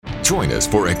Join us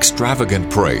for extravagant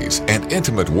praise and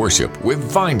intimate worship with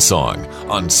Vine Song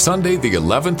on Sunday, the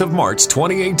 11th of March,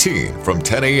 2018, from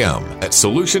 10 a.m. at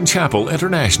Solution Chapel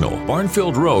International,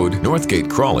 Barnfield Road, Northgate,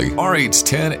 Crawley,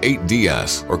 RH10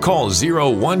 8DS, or call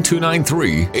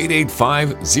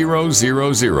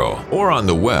 01293-885-000, or on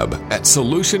the web at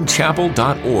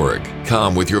solutionchapel.org.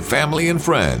 Come with your family and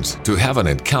friends to have an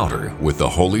encounter with the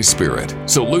Holy Spirit.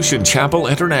 Solution Chapel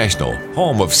International,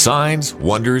 home of signs,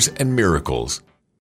 wonders, and miracles.